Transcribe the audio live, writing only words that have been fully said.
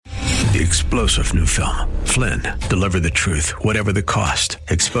The explosive new film, Flynn, deliver the truth, whatever the cost,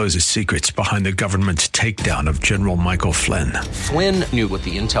 exposes secrets behind the government's takedown of General Michael Flynn. Flynn knew what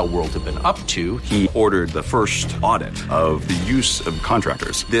the intel world had been up to. He ordered the first audit of the use of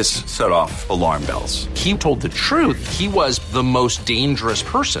contractors. This set off alarm bells. He told the truth. He was the most dangerous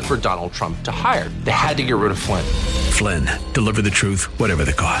person for Donald Trump to hire. They had to get rid of Flynn. Flynn, deliver the truth, whatever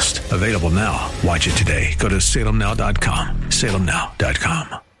the cost. Available now. Watch it today. Go to salemnow.com.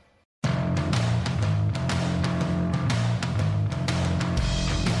 salemnow.com.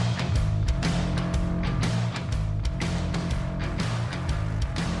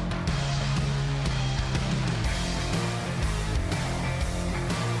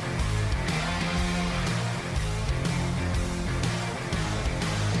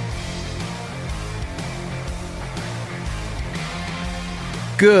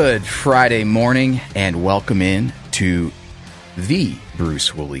 Good Friday morning, and welcome in to the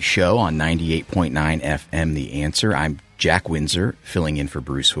Bruce Woolley Show on 98.9 FM The Answer. I'm Jack Windsor, filling in for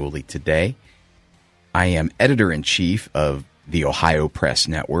Bruce Woolley today. I am editor-in-chief of the Ohio Press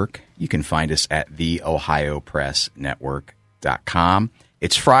Network. You can find us at theohiopressnetwork.com.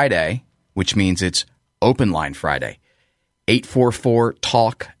 It's Friday, which means it's Open Line Friday.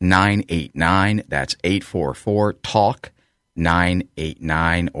 844-TALK-989. That's 844-TALK-989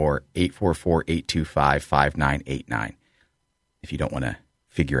 or 844-825-5989 if you don't want to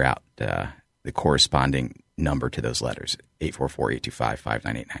figure out the corresponding number to those letters,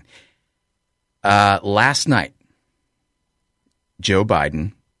 844-825-5989. Last night, Joe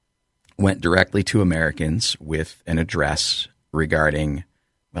Biden went directly to Americans with an address regarding,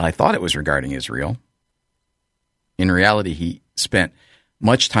 well, I thought it was regarding Israel. In reality, he spent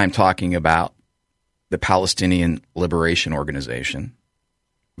much time talking about the Palestinian Liberation Organization,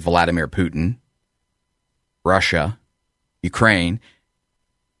 Vladimir Putin, Russia, Ukraine,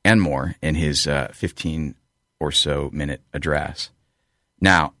 and more in his 15 or so minute address.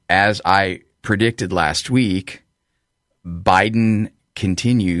 Now, as I predicted last week, Biden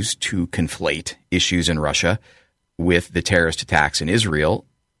continues to conflate issues in Russia with the terrorist attacks in Israel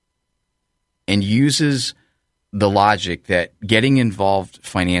and uses the logic that getting involved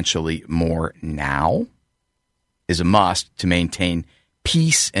financially more now is a must to maintain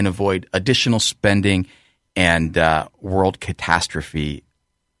peace and avoid additional spending and world catastrophe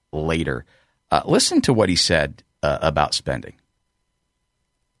later. Listen to what he said about spending.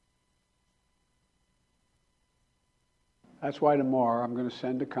 That's why tomorrow I'm going to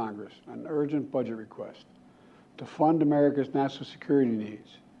send to Congress an urgent budget request to fund America's national security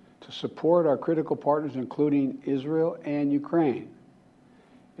needs, to support our critical partners, including Israel and Ukraine,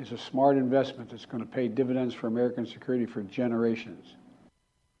 is a smart investment that's going to pay dividends for American security for generations.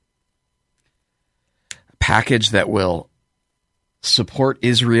 A package that will support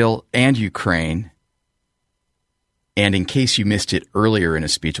Israel and Ukraine. And in case you missed it earlier in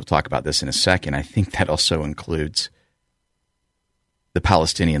his speech, we'll talk about this in a second, I think that also includes the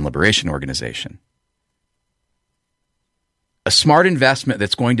Palestinian Liberation Organization. A smart investment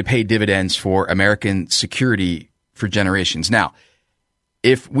that's going to pay dividends for American security for generations. Now,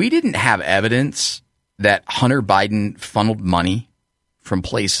 if we didn't have evidence that Hunter Biden funneled money from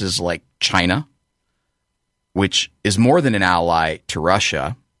places like China, which is more than an ally to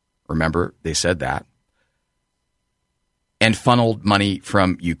Russia, remember they said that, and funneled money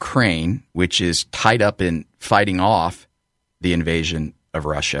from Ukraine, which is tied up in fighting off the invasion of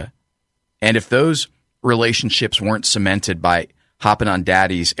Russia, and if those relationships weren't cemented by hopping on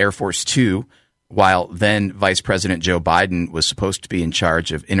Daddy's Air Force Two, while then Vice President Joe Biden was supposed to be in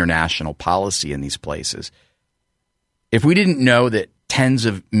charge of international policy in these places. If we didn't know that tens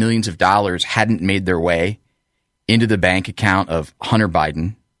of millions of dollars hadn't made their way into the bank account of Hunter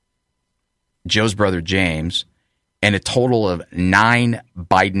Biden, Joe's brother James, and a total of 9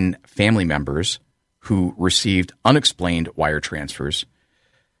 Biden family members who received unexplained wire transfers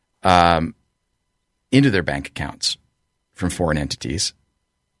into their bank accounts from foreign entities,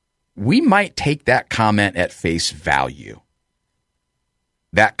 we might take that comment at face value.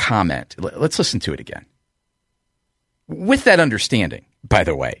 That comment, let's listen to it again. With that understanding, by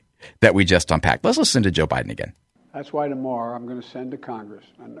the way, that we just unpacked. Let's listen to Joe Biden again. That's why tomorrow I'm going to send to Congress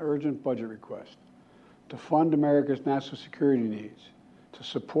an urgent budget request to fund America's national security needs, to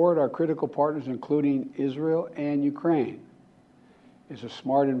support our critical partners, including Israel and Ukraine, is a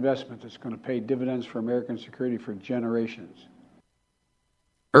smart investment that's going to pay dividends for American security for generations.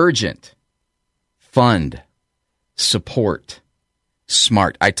 Urgent, fund, support,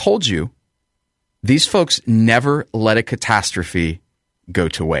 smart. I told you, these folks never let a catastrophe go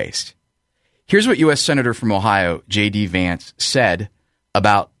to waste. Here's what U.S. Senator from Ohio, J.D. Vance, said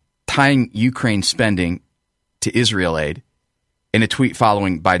about tying Ukraine spending to Israel aid in a tweet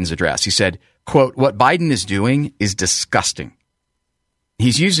following Biden's address. He said, quote, "What Biden is doing is disgusting.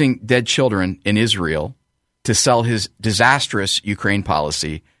 He's using dead children in Israel to sell his disastrous Ukraine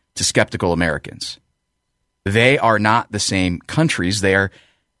policy to skeptical Americans. They are not the same countries. They are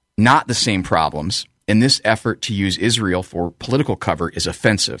not the same problems. And this effort to use Israel for political cover is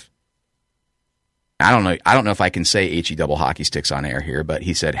offensive." I don't know if I can say HE double hockey sticks on air here, but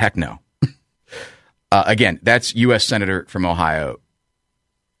he said, heck no. Again, that's U.S. Senator from Ohio,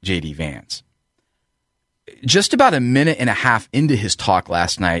 J.D. Vance. Just about a minute and a half into his talk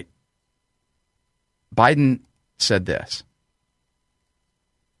last night, Biden said this.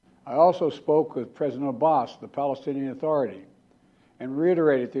 I also spoke with President Abbas, the Palestinian Authority, and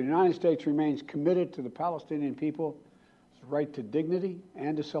reiterated that the United States remains committed to the Palestinian people's right to dignity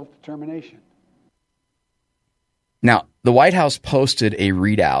and to self-determination. Now, the White House posted a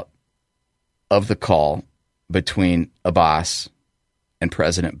readout of the call between Abbas and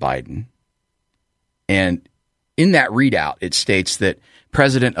President Biden. And in that readout, it states that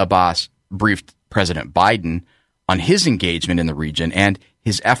President Abbas briefed President Biden on his engagement in the region and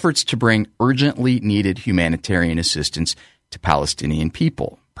his efforts to bring urgently needed humanitarian assistance to Palestinian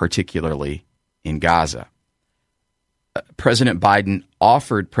people, particularly in Gaza. President Biden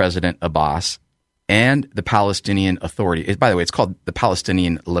offered President Abbas and the Palestinian Authority, by the way, it's called the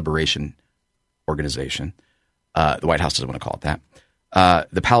Palestinian Liberation Organization. The White House doesn't want to call it that.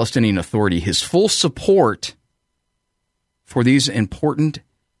 The Palestinian Authority, his full support for these important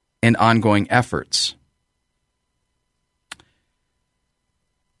and ongoing efforts.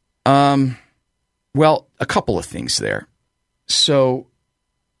 Well, a couple of things there. So,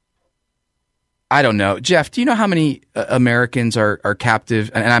 I don't know. Jeff, do you know how many Americans are captive?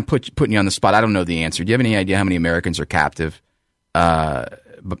 And I'm putting you on the spot. I don't know the answer. Do you have any idea how many Americans are captive by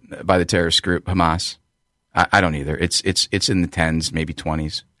the terrorist group Hamas? I don't either. It's in the 10s, maybe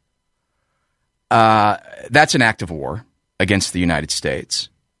 20s. That's an act of war against the United States.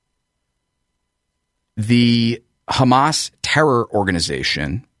 The Hamas terror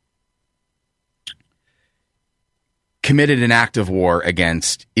organization committed an act of war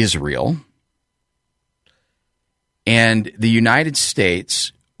against Israel. And the United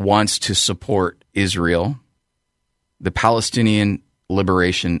States wants to support Israel, the Palestinian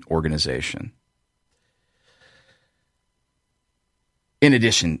Liberation Organization. In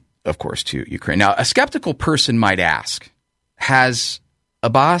addition, of course, to Ukraine. Now, a skeptical person might ask, has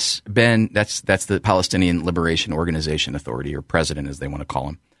Abbas been, that's the Palestinian Liberation Organization Authority, or president as they want to call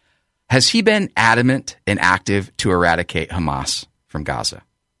him, has he been adamant and active to eradicate Hamas from Gaza?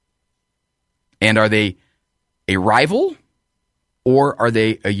 And are they a rival or are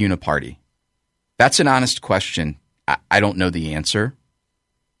they a uniparty? That's an honest question. I don't know the answer.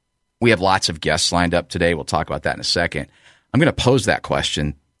 We have lots of guests lined up today. We'll talk about that in a second. I'm going to pose that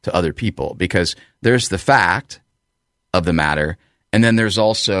question to other people because there's the fact of the matter, and then there's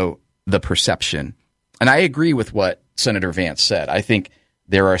also the perception. And I agree with what Senator Vance said. I think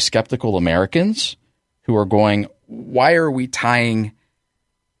there are skeptical Americans who are going, why are we tying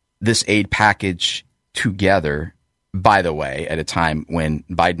this aid package together, by the way, at a time when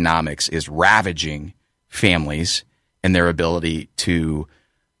Bidenomics is ravaging families and their ability to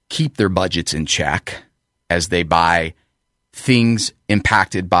keep their budgets in check as they buy things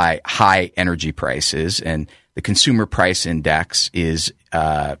impacted by high energy prices. And the consumer price index is,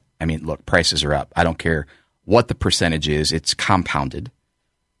 look, prices are up. I don't care what the percentage is. It's compounded.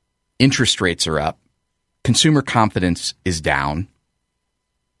 Interest rates are up. Consumer confidence is down.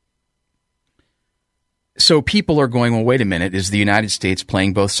 So people are going, well, wait a minute, is the United States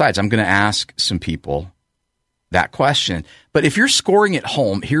playing both sides? I'm going to ask some people that question. But if you're scoring at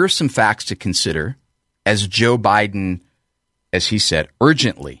home, here are some facts to consider as Joe Biden, as he said,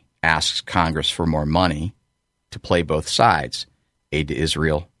 urgently asks Congress for more money to play both sides. Aid to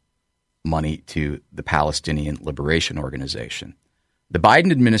Israel, money to the Palestinian Liberation Organization. The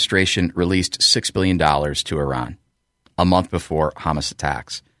Biden administration released $6 billion to Iran a month before Hamas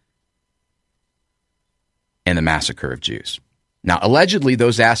attacks and the massacre of Jews. Now, allegedly,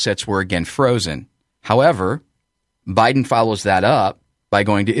 those assets were again frozen. However, Biden follows that up by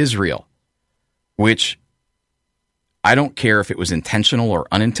going to Israel, which I don't care if it was intentional or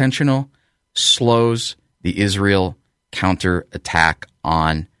unintentional, slows the Israel counterattack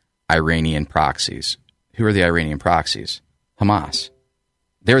on Iranian proxies. Who are the Iranian proxies? Hamas.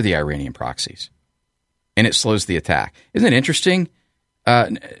 They're the Iranian proxies. And it slows the attack. Isn't it interesting?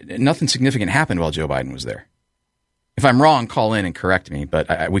 Nothing significant happened while Joe Biden was there. If I'm wrong, call in and correct me,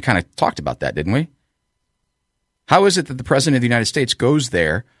 but we kind of talked about that, didn't we? How is it that the President of the United States goes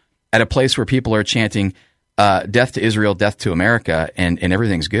there at a place where people are chanting death to Israel, death to America, and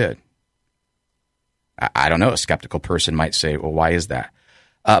everything's good. I don't know. A skeptical person might say, well, why is that?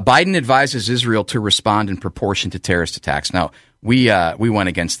 Biden advises Israel to respond in proportion to terrorist attacks. Now, we went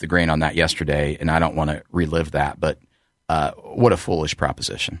against the grain on that yesterday, and I don't want to relive that, but what a foolish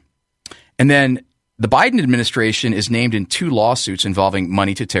proposition. And then the Biden administration is named in 2 lawsuits involving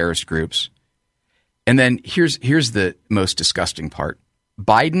money to terrorist groups. And then here's the most disgusting part.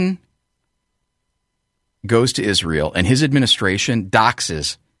 Biden goes to Israel, and his administration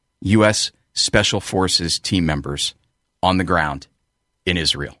doxes U.S. Special Forces team members on the ground in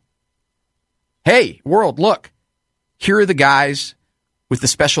Israel. Hey, world, look. Here are the guys with the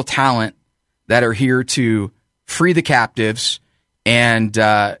special talent that are here to free the captives and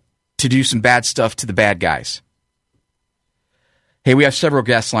to do some bad stuff to the bad guys. Hey, we have several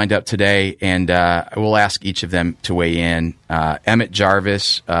guests lined up today, and we'll ask each of them to weigh in. Emmett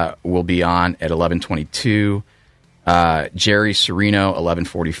Jarvis will be on at 11:22. Jerry Serino,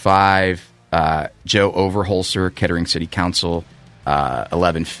 11:45. Joe Overholser, Kettering City Council,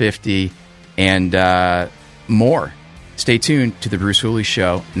 11:50. And more. Stay tuned to the Bruce Hooley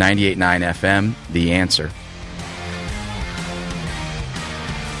Show, 98.9 FM, The Answer.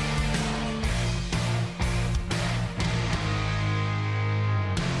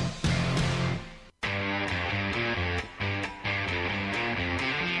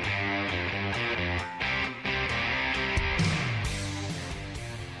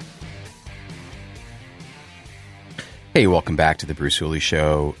 Hey, welcome back to the Bruce Hooley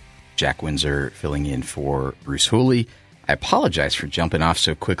Show. Jack Windsor filling in for Bruce Hooley. I apologize for jumping off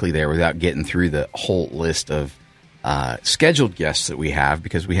so quickly there without getting through the whole list of scheduled guests that we have,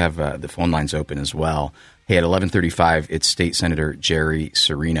 because we have the phone lines open as well. Hey, at 11:35, it's State Senator Jerry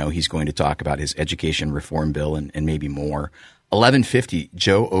Serino. He's going to talk about his education reform bill and maybe more. 11:50,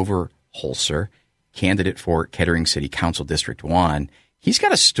 Joe Overholser, candidate for Kettering City Council District 1. He's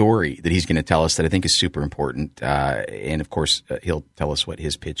got a story that he's going to tell us that I think is super important. And, of course, he'll tell us what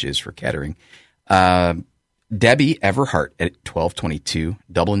his pitch is for Kettering. Debbie Everhart at 12:22,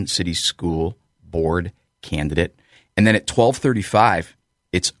 Dublin City School Board candidate. And then at 12:35,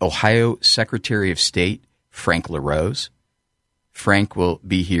 it's Ohio Secretary of State Frank LaRose. Frank will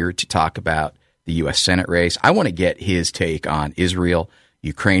be here to talk about the U.S. Senate race. I want to get his take on Israel,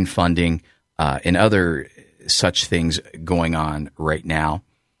 Ukraine funding, and other such things going on right now.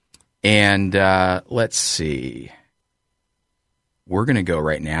 And let's see. We're going to go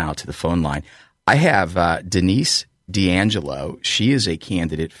right now to the phone line. I have Denise D'Angelo. She is a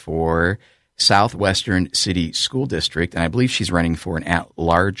candidate for Southwestern City School District, and I believe she's running for an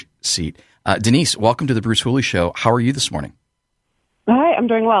at-large seat. Denise, welcome to the Bruce Hooley Show. How are you this morning? Hi, I'm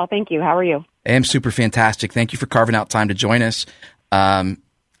doing well. Thank you. How are you? I am super fantastic. Thank you for carving out time to join us.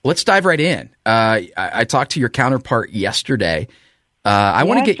 Let's dive right in. I talked to your counterpart yesterday. I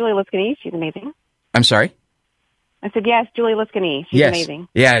want to get Julie Liskany. She's amazing. I'm sorry? I said, yes, Julie Liskany. She's amazing.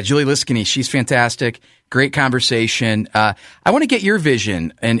 Yeah, Julie Liskany. She's fantastic. Great conversation. I want to get your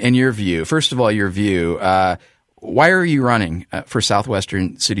vision and your view. First of all, your view. Why are you running for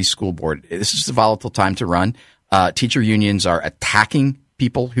Southwestern City School Board? This is a volatile time to run. Teacher unions are attacking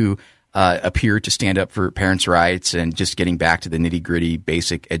people who appear to stand up for parents' rights and just getting back to the nitty-gritty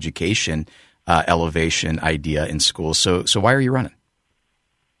basic education elevation idea in schools. So why are you running?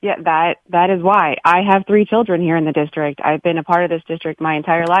 Yeah, that is why. I have 3 children here in the district. I've been a part of this district my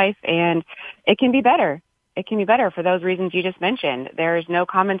entire life, and it can be better. It can be better for those reasons you just mentioned. There is no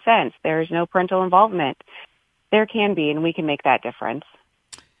common sense. There is no parental involvement. There can be, and we can make that difference.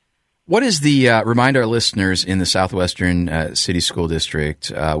 What is the, remind our listeners in the Southwestern City School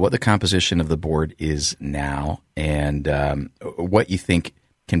District, what the composition of the board is now, and what you think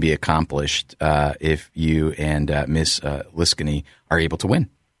can be accomplished if you and Ms. Liskany are able to win?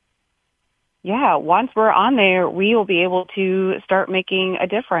 Yeah, once we're on there, we will be able to start making a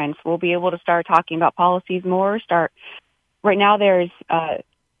difference. We'll be able to start talking about policies more. Right now, there's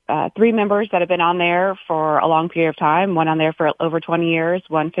 3 members that have been on there for a long period of time. One on there for over 20 years,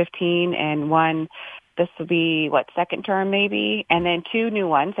 one 15, and one, this will be, second term maybe? And then 2 new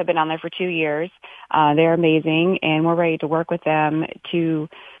ones have been on there for 2 years. They're amazing, and we're ready to work with them to,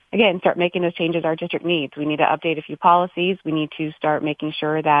 again, start making those changes our district needs. We need to update a few policies. We need to start making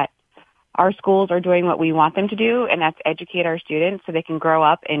sure that our schools are doing what we want them to do, and that's educate our students so they can grow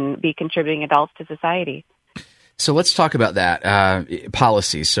up and be contributing adults to society. So let's talk about that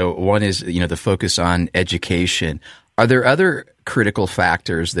policy. So one is, the focus on education. Are there other critical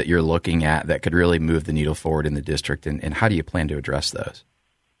factors that you're looking at that could really move the needle forward in the district, and how do you plan to address those?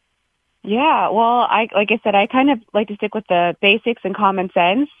 Yeah, well, like I said, I kind of like to stick with the basics and common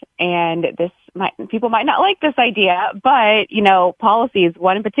sense, and people might not like this idea, but, policies,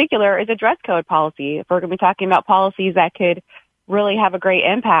 one in particular is a dress code policy. If we're going to be talking about policies that could really have a great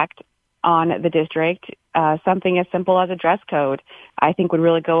impact on the district, something as simple as a dress code, I think would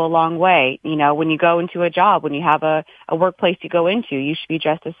really go a long way. When you go into a job, when you have a workplace you go into, you should be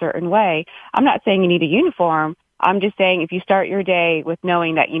dressed a certain way. I'm not saying you need a uniform. I'm just saying if you start your day with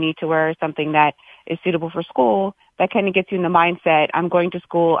knowing that you need to wear something that is suitable for school, that kind of gets you in the mindset, I'm going to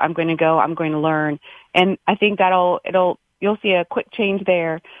school, I'm going to go, I'm going to learn. And I think you'll see a quick change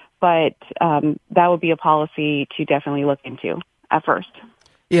there, but that would be a policy to definitely look into at first.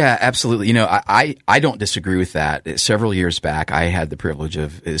 Yeah, absolutely. I don't disagree with that. Several years back, I had the privilege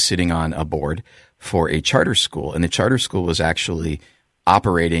of sitting on a board for a charter school, and the charter school was actually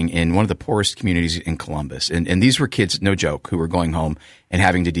operating in one of the poorest communities in Columbus. And these were kids, no joke, who were going home and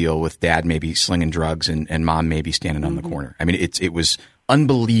having to deal with dad maybe slinging drugs and mom maybe standing on the corner. I mean, it was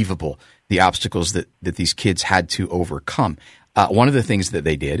unbelievable, the obstacles that these kids had to overcome. One of the things that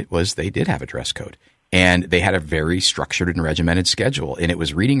they did was they did have a dress code. And they had a very structured and regimented schedule. And it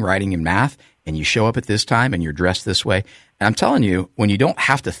was reading, writing, and math. And you show up at this time and you're dressed this way. And I'm telling you, when you don't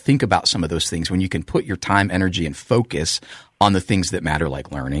have to think about some of those things, when you can put your time, energy, and focus on the things that matter,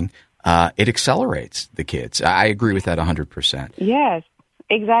 like learning, it accelerates the kids. I agree with that 100%. Yes,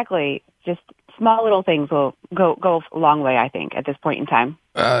 exactly. Just small little things will go a long way, I think, at this point in time.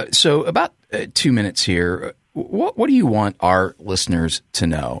 So about 2 minutes here. What do you want our listeners to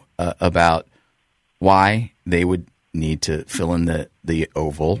know about why they would need to fill in the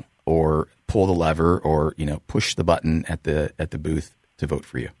oval or pull the lever or, push the button at the booth to vote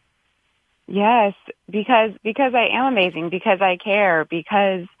for you? Yes, because I am amazing, because I care,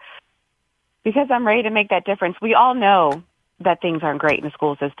 because I'm ready to make that difference. We all know that things aren't great in the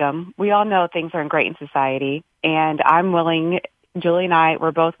school system. We all know things aren't great in society, and I'm willing, Julie and I,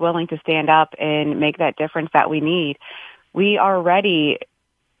 we're both willing to stand up and make that difference that we need. We're ready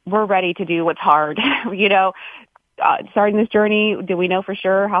to do what's hard. Starting this journey, do we know for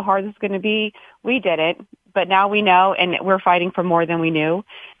sure how hard this is going to be? We didn't, but now we know, and we're fighting for more than we knew.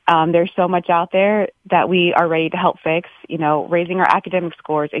 There's so much out there that we are ready to help fix, raising our academic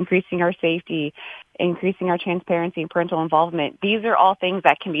scores, increasing our safety, increasing our transparency and parental involvement. These are all things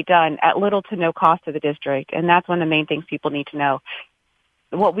that can be done at little to no cost to the district, and that's one of the main things people need to know.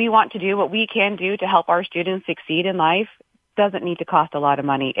 What we want to do, what we can do to help our students succeed in life doesn't need to cost a lot of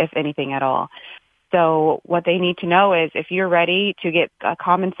money, if anything at all. So what they need to know is if you're ready to get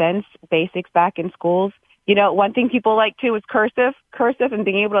common sense basics back in schools, one thing people like too is cursive and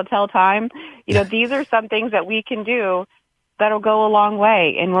being able to tell time. These are some things that we can do that'll go a long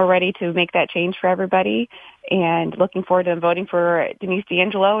way, and we're ready to make that change for everybody. And looking forward to voting for Denise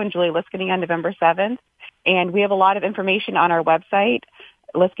D'Angelo and Julie Liskany on November 7th. And we have a lot of information on our website,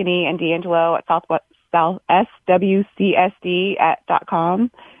 Liskany and D'Angelo at swcsd.com.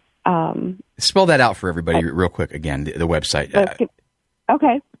 Spell that out for everybody real quick again, the website.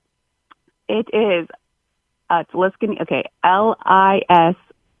 Okay. It is it's Liskany, okay,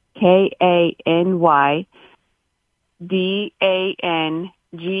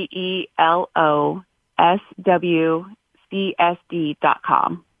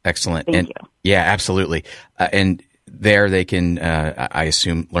 Excellent. Thank you. Yeah, absolutely. And there they can, I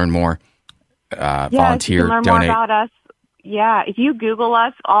assume, learn more, volunteer, you can learn donate. More about us. Yeah, if you Google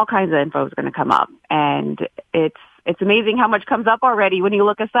us, all kinds of info is going to come up, and it's amazing how much comes up already when you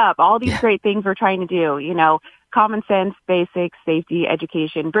look us up. All these great things we're trying to do, common sense, basics, safety,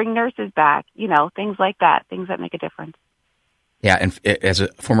 education, bring nurses back, things like that, things that make a difference. Yeah, and as a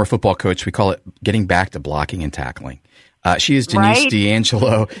former football coach, we call it getting back to blocking and tackling. She is Denise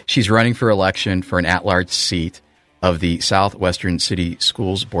D'Angelo. She's running for election for an at-large seat of the Southwestern City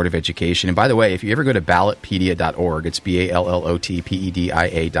Schools Board of Education. And by the way, if you ever go to ballotpedia.org, it's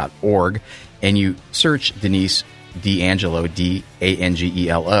ballotpedia.org, and you search Denise D'Angelo,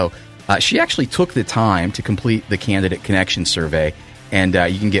 D'Angelo, she actually took the time to complete the Candidate Connection Survey, and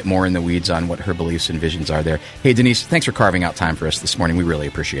you can get more in the weeds on what her beliefs and visions are there. Hey, Denise, thanks for carving out time for us this morning. We really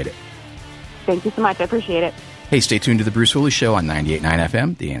appreciate it. Thank you so much. I appreciate it. Hey, stay tuned to The Bruce Hooley Show on 98.9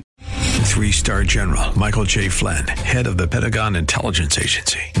 FM. The Answer. 3-star General Michael J. Flynn, head of the Pentagon Intelligence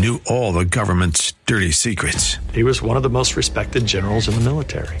Agency, knew all the government's dirty secrets. He was one of the most respected generals in the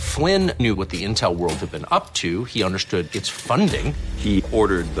military. Flynn knew what the intel world had been up to. He understood its funding. He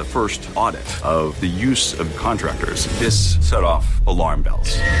ordered the first audit of the use of contractors. This set off alarm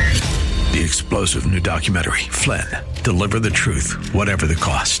bells. The explosive new documentary, Flynn, Deliver the Truth, Whatever the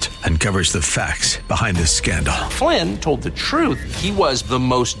Cost, uncovers the facts behind this scandal. Flynn told the truth. He was the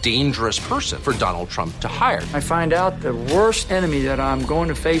most dangerous person for Donald Trump to hire. I find out the worst enemy that I'm going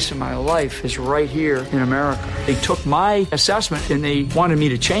to face in my life is right here in America. They took my assessment and they wanted me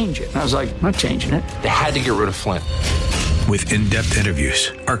to change it. And I was like, I'm not changing it. They had to get rid of Flynn. With in-depth interviews,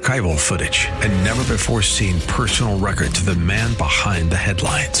 archival footage, and never-before-seen personal records of the man behind the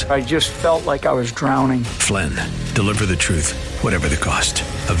headlines. I just felt like I was drowning. Flynn, Deliver the Truth, Whatever the Cost.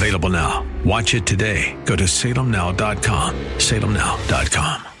 Available now. Watch it today. Go to salemnow.com.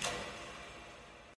 salemnow.com.